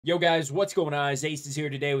Yo guys, what's going on? Acez is here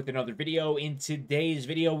today with another video. In today's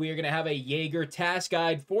video, we are going to have a Jaeger task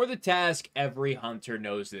guide for the task Every Hunter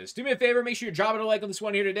Knows This. Do me a favor, make sure you're dropping a like on this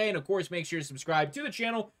one here today, and of course, make sure you subscribe to the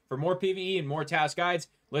channel for more PvE and more task guides.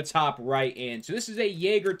 Let's hop right in. So this is a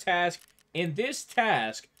Jaeger task, and this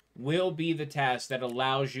task will be the task that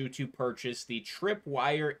allows you to purchase the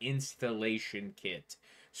tripwire installation kit.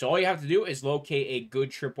 So all you have to do is locate a good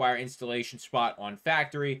tripwire installation spot on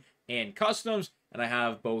factory and customs, and I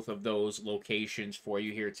have both of those locations for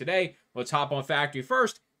you here today. Let's hop on factory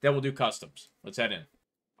first, then we'll do customs. Let's head in.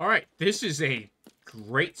 All right, this is a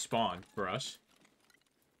great spawn for us.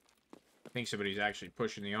 I think somebody's actually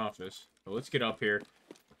pushing the office. So let's get up here.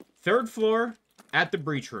 Third floor at the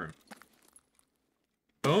breach room.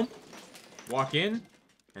 Boom. Walk in,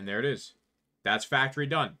 and there it is. That's factory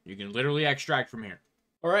done. You can literally extract from here.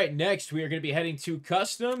 All right, next we are going to be heading to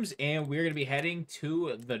customs, and we're going to be heading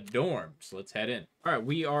to the dorms. Let's head in. All right,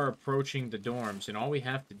 we are approaching the dorms, and all we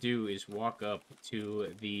have to do is walk up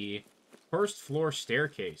to the first floor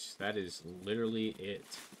staircase. That is literally it.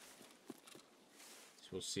 So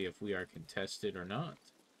we'll see if we are contested or not.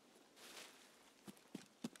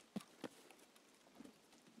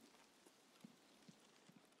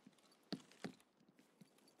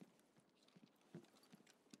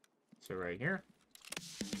 So right here.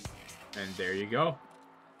 And there you go.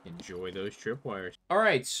 Enjoy those tripwires. All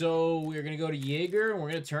right, so we're going to go to Jaeger, and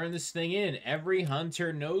we're going to turn this thing in. Every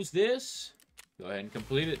hunter knows this. Go ahead and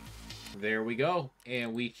complete it. There we go.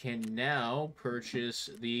 And we can now purchase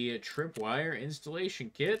the tripwire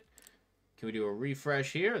installation kit. Can we do a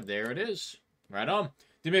refresh here? There it is. Right on.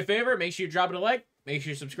 Do me a favor, make sure you're dropping a like. Make sure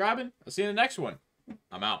you're subscribing. I'll see you in the next one.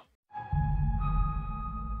 I'm out.